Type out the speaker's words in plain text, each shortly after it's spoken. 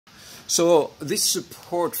So this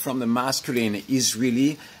support from the masculine is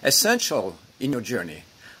really essential in your journey.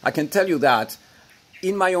 I can tell you that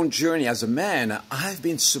in my own journey as a man, I've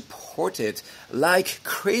been supported like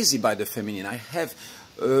crazy by the feminine. I have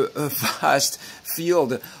a vast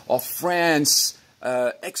field of friends,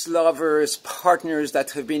 ex-lovers, partners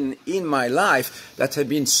that have been in my life, that have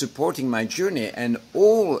been supporting my journey. And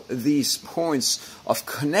all these points of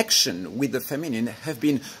connection with the feminine have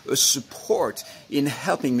been a support in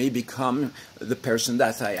helping me become the person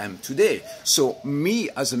that I am today. So me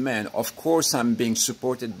as a man, of course, I'm being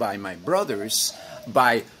supported by my brothers,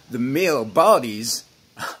 by the male bodies,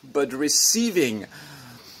 but receiving,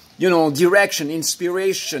 you know, direction,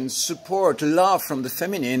 inspiration, support, love from the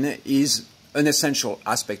feminine is an essential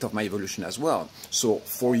aspect of my evolution as well. So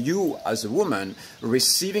for you as a woman,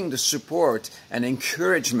 receiving the support and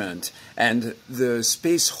encouragement and the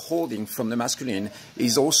space holding from the masculine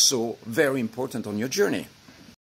is also very important on your journey.